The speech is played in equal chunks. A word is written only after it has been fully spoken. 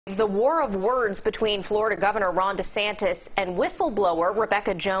The war of words between Florida Governor Ron DeSantis and whistleblower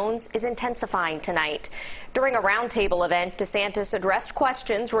Rebecca Jones is intensifying tonight. During a roundtable event, DeSantis addressed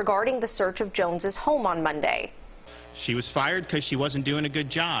questions regarding the search of Jones's home on Monday. She was fired because she wasn't doing a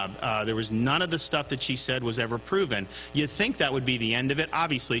good job. There was none of the stuff that she said was ever proven. You'd think that would be the end of it.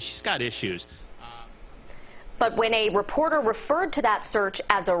 Obviously, she's got issues. But when a reporter referred to that search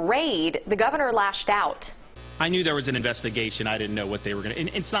as a raid, the governor lashed out. I knew there was an investigation. I didn't know what they were going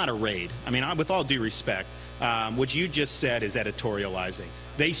to. It's not a raid. I mean, with all due respect, what you just said is editorializing.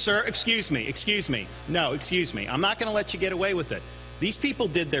 Excuse me. No, excuse me. I'm not going to let you get away with it. These people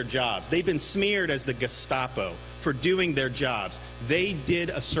did their jobs. They've been smeared as the Gestapo for doing their jobs. They did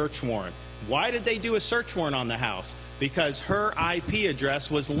a search warrant. Why did they do a search warrant on the house? Because her IP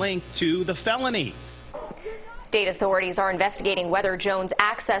address was linked to the felony. State authorities are investigating whether Jones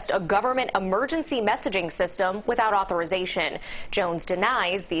accessed a government emergency messaging system without authorization. Jones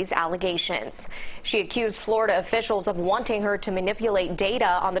denies these allegations. She accused Florida officials of wanting her to manipulate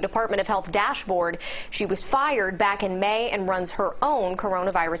data on the Department of Health dashboard. She was fired back in May and runs her own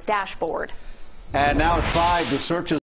coronavirus dashboard. And now at 5, the search